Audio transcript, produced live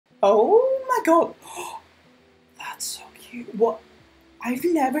Oh my god. That's so cute. What? I've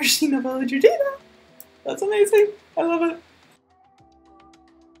never seen a villager do that. That's amazing. I love it.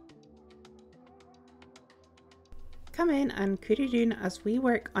 Come in and Coorie Doon as we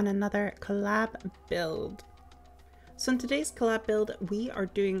work on another collab build. So in today's collab build, we are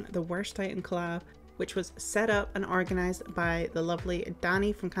doing the worst item collab, which was set up and organised by the lovely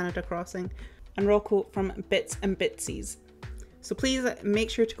Danny from Canada Crossing and Rocco from Bits and Bitsies. So please make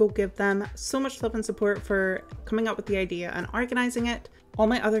sure to go give them so much love and support for coming up with the idea and organising it. All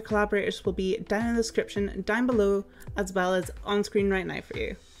my other collaborators will be down in the description down below, as well as on screen right now for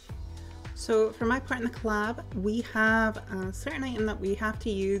you. So for my part in the collab, we have a certain item that we have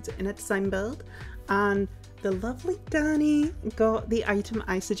to use in a design build, and the lovely Danny got the item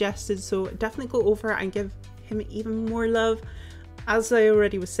I suggested, so definitely go over and give him even more love, as I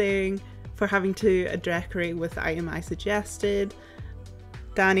already was saying, for having to decorate with the item I suggested.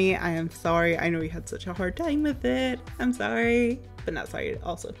 Danny, I am sorry. I know you had such a hard time with it. I'm sorry, but not sorry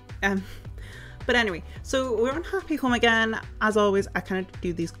also. But anyway, so we're on Happy Home again. As always, I kind of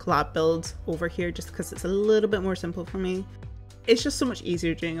do these collab builds over here just because it's a little bit more simple for me. It's just so much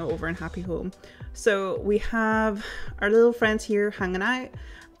easier doing it over in Happy Home. So we have our little friends here hanging out,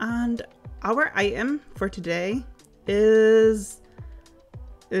 and our item for today is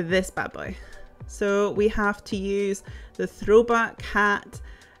this bad boy. So we have to use the throwback hat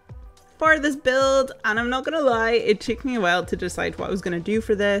for this build, and I'm not gonna lie, it took me a while to decide what I was gonna do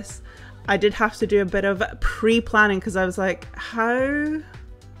for this. I did have to do a bit of pre-planning because I was like, how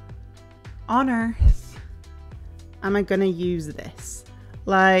on earth am I gonna use this?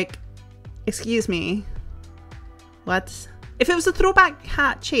 Like, excuse me, what? If it was a throwback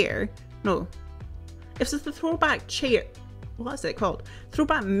hat chair, no. If it's the throwback chair, what is it called?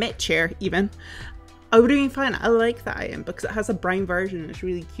 Throwback mitt chair even, I would have been fine. I like that item because it has a brown version and it's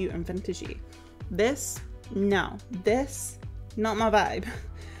really cute and vintagey. This, no. This, not my vibe.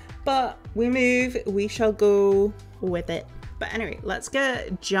 But we move, we shall go with it. But anyway, let's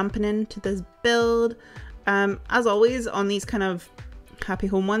get jumping into this build. As always, on these kind of Happy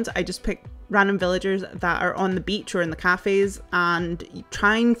Home ones, I just pick random villagers that are on the beach or in the cafes and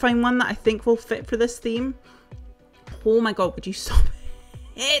try and find one that I think will fit for this theme. Oh my god, would you stop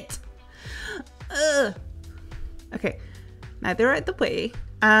it? Ugh. Okay, now they're out the way.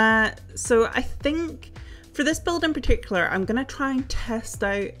 So I think for this build in particular, I'm gonna try and test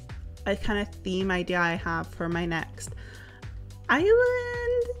out a kind of theme idea I have for my next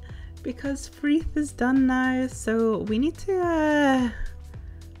island, because Freeth is done now, so we need to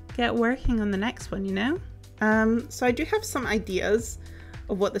get working on the next one, you know? So I do have some ideas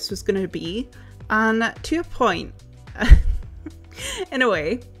of what this was gonna be, and to a point, in a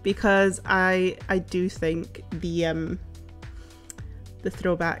way, because I do think the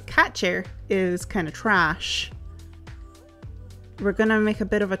throwback cat chair is kind of trash. We're gonna make a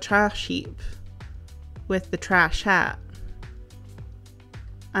bit of a trash heap with the trash hat.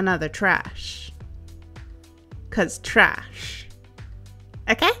 Another trash. 'Cause trash.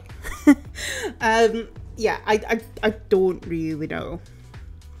 Okay? Yeah, I don't really know.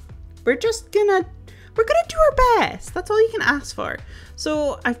 We're gonna do our best. That's all you can ask for.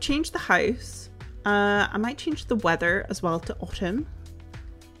 So I've changed the house. I might change the weather as well to autumn.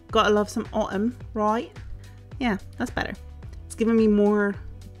 Gotta love some autumn, right? Yeah, that's better. It's giving me more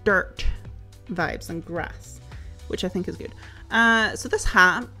dirt vibes and grass, which I think is good. So this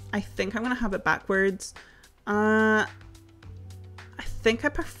hat, I think I'm gonna have it backwards. I think I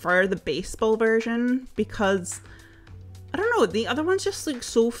prefer the baseball version because I don't know, the other ones just look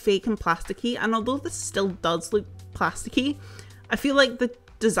so fake and plasticky, and although this still does look plasticky, I feel like the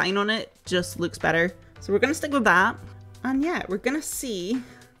design on it just looks better. So we're gonna stick with that, and yeah, we're gonna see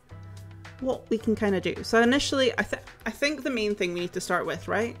what we can kind of do. So initially, I think the main thing we need to start with,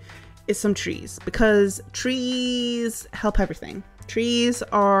 right, is some trees, because trees help everything. Trees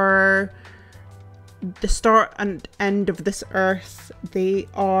are the start and end of this earth. They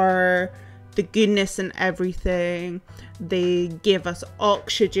are the goodness in everything. They give us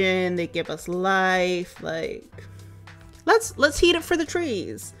oxygen, they give us life. Like, let's heat it for the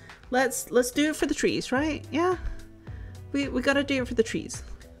trees. Let's do it for the trees, right? Yeah, we gotta do it for the trees.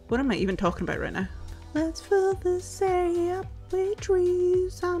 What am I even talking about right now? Let's fill this area up with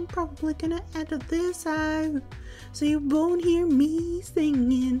trees. I'm probably gonna edit this out so you won't hear me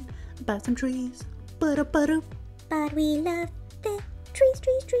singing about some trees. But we love the trees,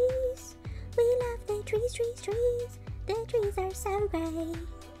 trees, trees. We love the trees, trees, trees. The trees are so great.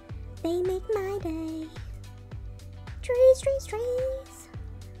 They make my day. Trees, trees, trees.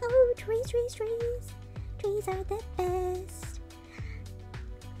 Oh, trees, trees, trees. Trees are the best.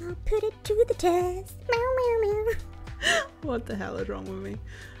 I'll put it to the test. Meow, meow, meow. What the hell is wrong with me?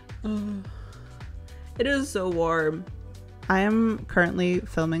 Oh. It is so warm. I am currently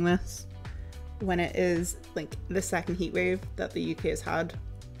filming this when it is like the second heat wave that the UK has had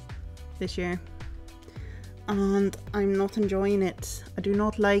this year. And I'm not enjoying it. I do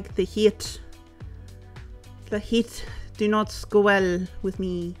not like the heat. The heat do not go well with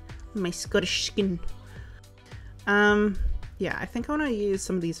me, my Scottish skin. Yeah, I think I want to use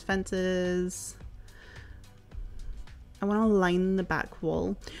some of these fences. I want to line the back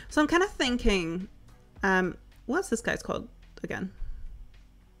wall. So I'm kind of thinking, what's this guy's called again?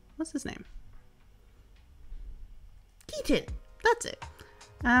 What's his name? Keaton. That's it.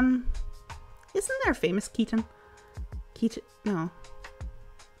 Isn't there a famous Keaton? Keaton? No.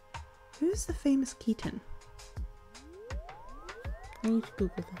 Who's the famous Keaton? I need to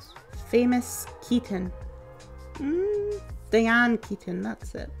Google this. Famous Keaton. Diane Keaton.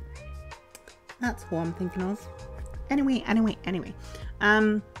 That's it. That's who I'm thinking of. Anyway.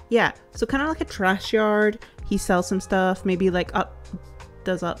 Yeah, so kind of like a trash yard. He sells some stuff, maybe like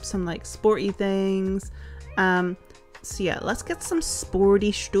does up some like sporty things. So yeah, let's get some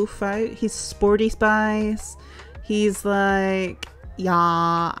sporty stuff out. He's sporty spice. He's like, yeah,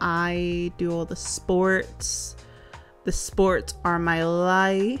 I do all the sports. The sports are my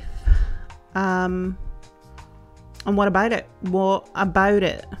life. And what about it? What about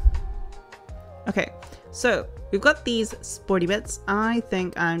it? Okay, so we've got these sporty bits. I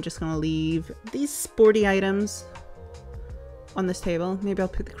think I'm just gonna leave these sporty items on this table. Maybe I'll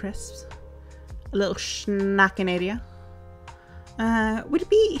put the crisps. A little snacking area. What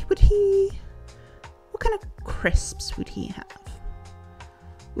kind of crisps would he have?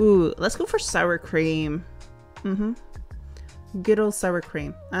 Ooh, let's go for sour cream. Good old sour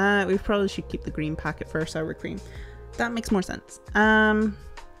cream. We probably should keep the green packet for our sour cream. That makes more sense.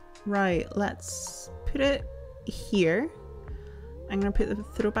 Right, let's put it here. I'm gonna put the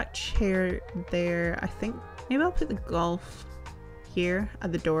throwback chair there. I think maybe I'll put the golf here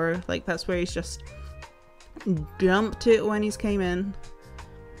at the door. Like that's where he's just dumped it when he's came in.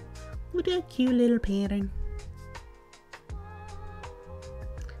 What a cute little pattern.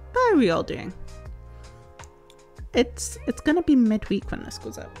 How are we all doing? It's gonna be midweek when this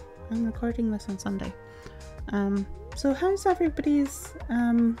goes up. I'm recording this on Sunday. So how's everybody's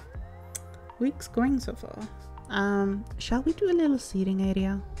weeks going so far? Shall we do a little seating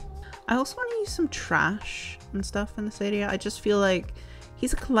area? I also want to use some trash and stuff in this area. I just feel like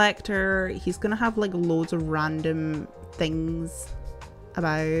he's a collector. He's gonna have like loads of random things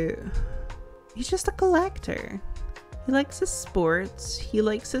about. He's just a collector. He likes his sports. He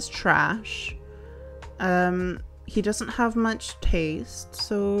likes his trash. He doesn't have much taste,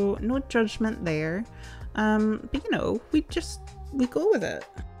 so no judgment there. But you know, we go with it.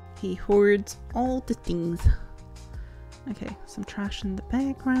 He hoards all the things. Okay, some trash in the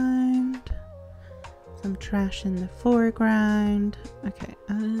background. Some trash in the foreground. Okay,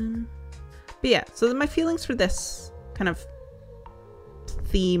 but yeah, so my feelings for this kind of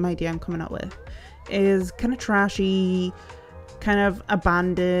theme idea I'm coming up with is kind of trashy, kind of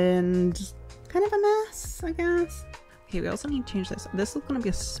abandoned, kind of a mess, I guess. Okay, we also need to change this. This is going to be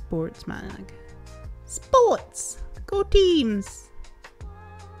a sports mag. Sports! Go teams!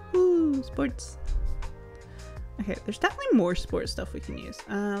 Ooh, sports. Okay, there's definitely more sports stuff we can use.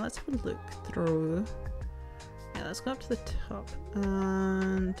 Let's have a look through. Yeah, let's go up to the top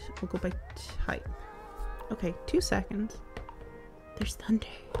and we'll go by type. Okay, 2 seconds. There's thunder.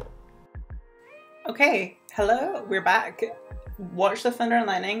 Okay, hello, we're back. Watch the Thunder and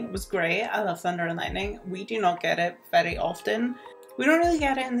Lightning. It was great. I love Thunder and Lightning. We do not get it very often. We don't really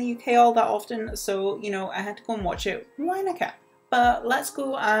get it in the UK all that often, so you know, I had to go and watch it when I can. But let's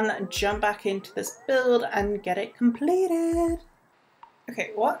go and jump back into this build and get it completed.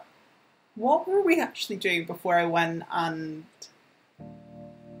 Okay, what were we actually doing before I went and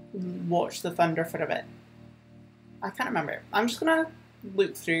watched the thunder for a bit? I can't remember. I'm just gonna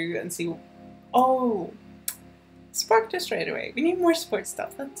look through and see. Oh, sparked us right away. We need more sports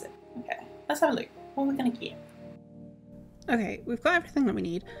stuff. That's it. Okay, let's have a look. What are we gonna keep? Okay, we've got everything that we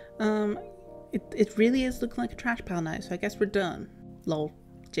need. It really is looking like a trash pile now, so I guess we're done. Lol,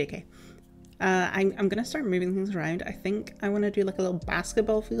 JK. I'm gonna start moving things around. I think I want to do like a little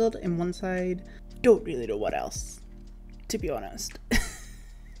basketball field in one side. Don't really know what else, to be honest.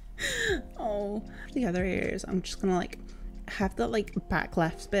 Oh, the other areas, I'm just gonna like have that like back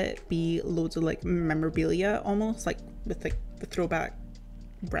left bit be loads of like memorabilia, almost like with like the throwback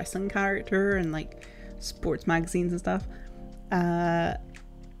wrestling character and like sports magazines and stuff.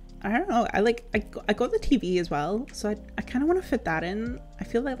 I don't know, I got the TV as well, so I kind of want to fit that in. I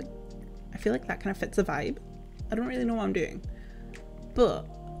feel like that kind of fits the vibe. I don't really know what I'm doing, but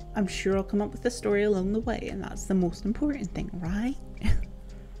I'm sure I'll come up with a story along the way, and that's the most important thing, right?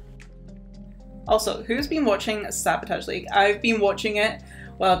 Also, who's been watching Sabotage League? I've been watching it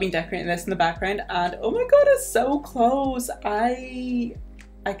while I've been decorating this in the background, and oh my god, it's so close. I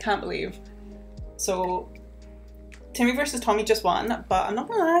can't believe. So Timmy versus Tommy just won, but I'm not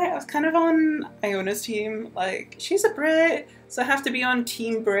gonna lie, I was kind of on Iona's team. Like, she's a Brit, so I have to be on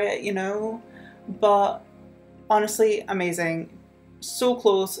Team Brit, you know? But honestly, amazing. So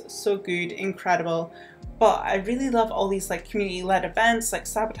close, so good, incredible. But I really love all these like community-led events like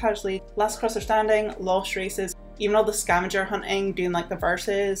Sabotage League, Last Crosser Standing, Lost Races, even all the scavenger hunting, doing like the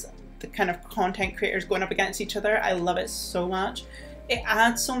verses, the kind of content creators going up against each other. I love it so much. It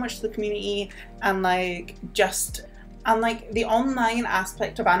adds so much to the community, and like the online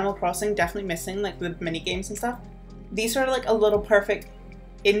aspect of Animal Crossing definitely missing, like the mini games and stuff. These are like a little perfect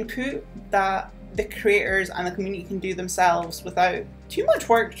input that the creators and the community can do themselves without too much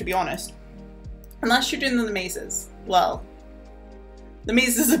work, to be honest. Unless you're doing the mazes. Well, the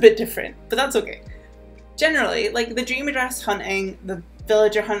maze is a bit different, but that's okay. Generally, like the dream address hunting, the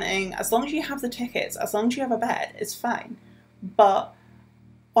villager hunting, as long as you have the tickets, as long as you have a bed, it's fine. But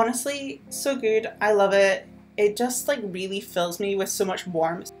honestly, so good. I love it. It just like really fills me with so much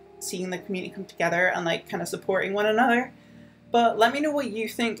warmth seeing the community come together and like kind of supporting one another. But let me know what you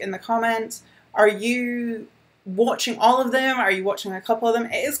think in the comments. Are you watching all of them? Are you watching a couple of them?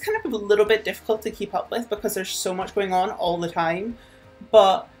 It is kind of a little bit difficult to keep up with because there's so much going on all the time,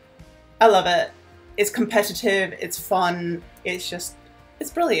 but I love it. It's competitive, it's fun, it's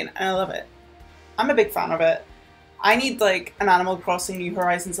brilliant, and I love it. I'm a big fan of it. I need like an Animal Crossing New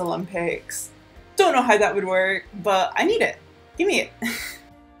Horizons Olympics. Don't know how that would work, but I need it. Give me it.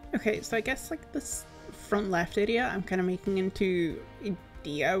 Okay, so I guess like this front left area I'm kind of making into a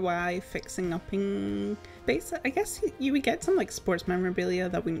DIY fixing upping base. I guess you would get some like sports memorabilia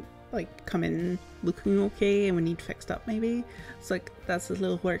that would like come in looking okay and we need fixed up maybe. It's like that's this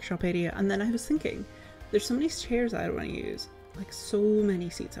little workshop area. And then I was thinking, there's so many chairs I want to use, like so many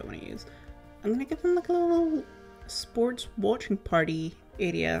seats I want to use. I'm gonna give them like a little sports watching party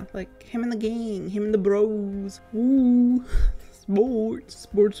area, like him and the gang, him and the bros. Woo!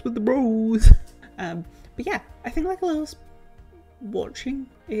 Sports with the bros. But yeah, I think like a little watching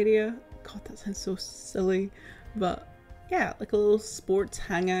area. God, that sounds so silly, but yeah, like a little sports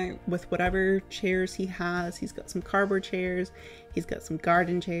hangout with whatever chairs he has. He's got some cardboard chairs, he's got some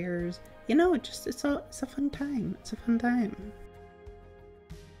garden chairs, you know. It's a fun time. It's a fun time.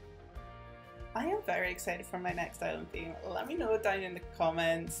 I am very excited for my next island theme. Let me know down in the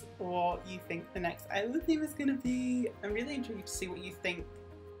comments what you think the next island theme is gonna be. I'm really intrigued to see what you think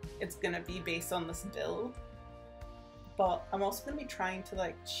it's gonna be based on this build. But I'm also going to be trying to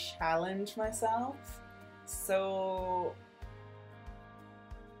like challenge myself. So,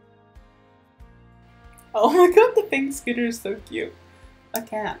 oh my god, the pink scooter is so cute. I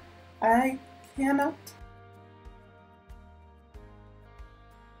cannot.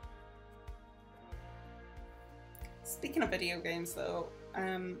 Speaking of video games though,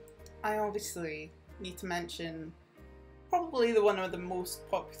 I obviously need to mention probably one of the most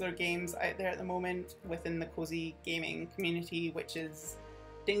popular games out there at the moment within the cozy gaming community, which is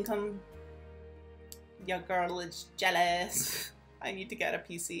Dinkum. Your girl is jealous. I need to get a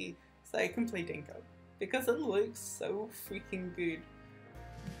PC so I can play Dinkum because it looks so freaking good.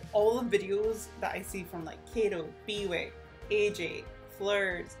 All the videos that I see from like Kato, Bewick, AJ,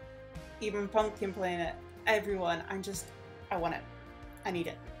 Fleurs, even Pumpkin playing it, everyone, I want it. I need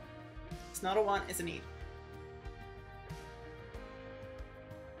it. It's not a want, it's a need.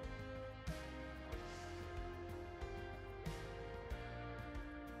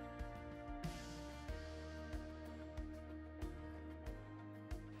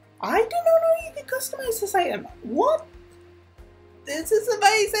 I did not know you could customize this item. What? This is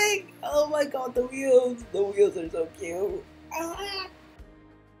amazing! Oh my god, the wheels! The wheels are so cute. Ah.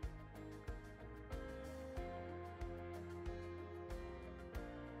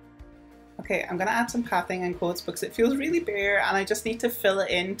 Okay, I'm gonna add some pathing and quotes because it feels really bare and I just need to fill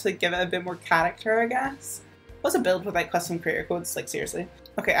it in to give it a bit more character, I guess. What's a build without custom creator codes? Like, seriously.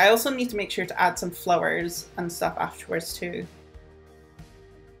 Okay, I also need to make sure to add some flowers and stuff afterwards too.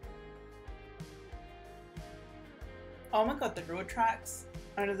 Oh my god, the road tracks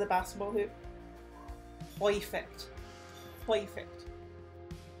under the basketball hoop. Perfect. Perfect.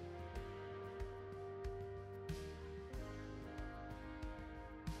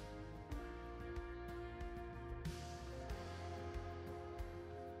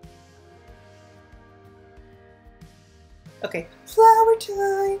 Okay, flower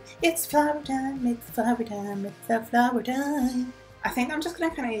time! It's flower time, it's flower time, it's a flower time. I think I'm just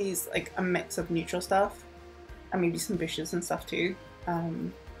gonna kind of use like a mix of neutral stuff and maybe some bushes and stuff too. I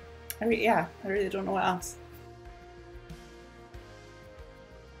really don't know what else.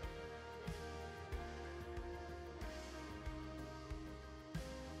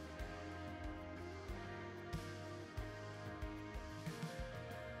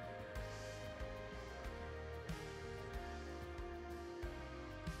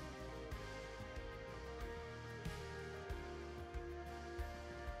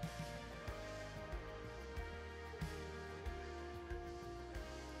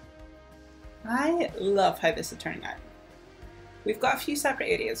 I love how this is turning out. We've got a few separate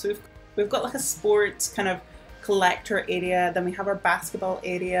areas. We've got like a sports kind of collector area, then we have our basketball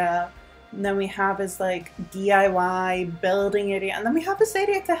area, and then we have this like DIY building area, and then we have this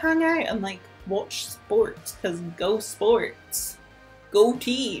area to hang out and like watch sports, because go sports, go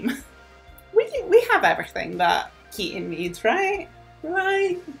team. We have everything that Keaton needs, right?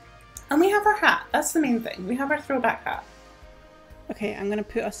 Right. And we have our hat. That's the main thing. We have our throwback hat. Okay, I'm gonna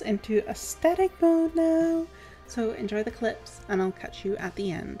put us into aesthetic mode now. So enjoy the clips and I'll catch you at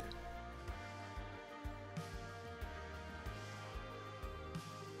the end.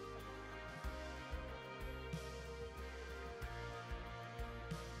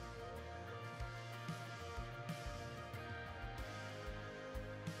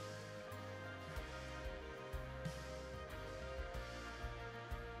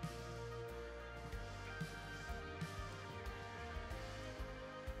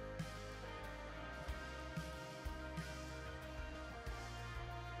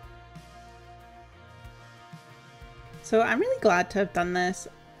 So I'm really glad to have done this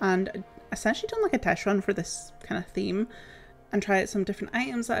and essentially done like a test run for this kind of theme and tried some different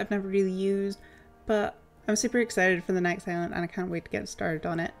items that I've never really used, but I'm super excited for the next island and I can't wait to get started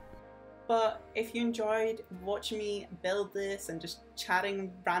on it. But if you enjoyed watching me build this and just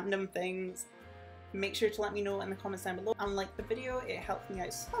chatting random things, make sure to let me know in the comments down below and like the video, it helps me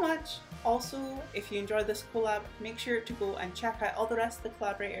out so much. Also, if you enjoyed this collab, make sure to go and check out all the rest of the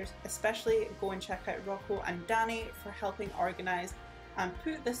collaborators, especially go and check out Rocco and Danny for helping organize and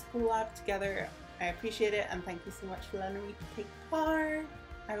put this collab together. I appreciate it and thank you so much for letting me take part.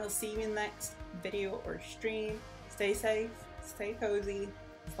 I will see you in the next video or stream. Stay safe, stay cozy,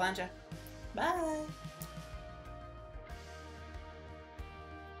 Slanja. Bye!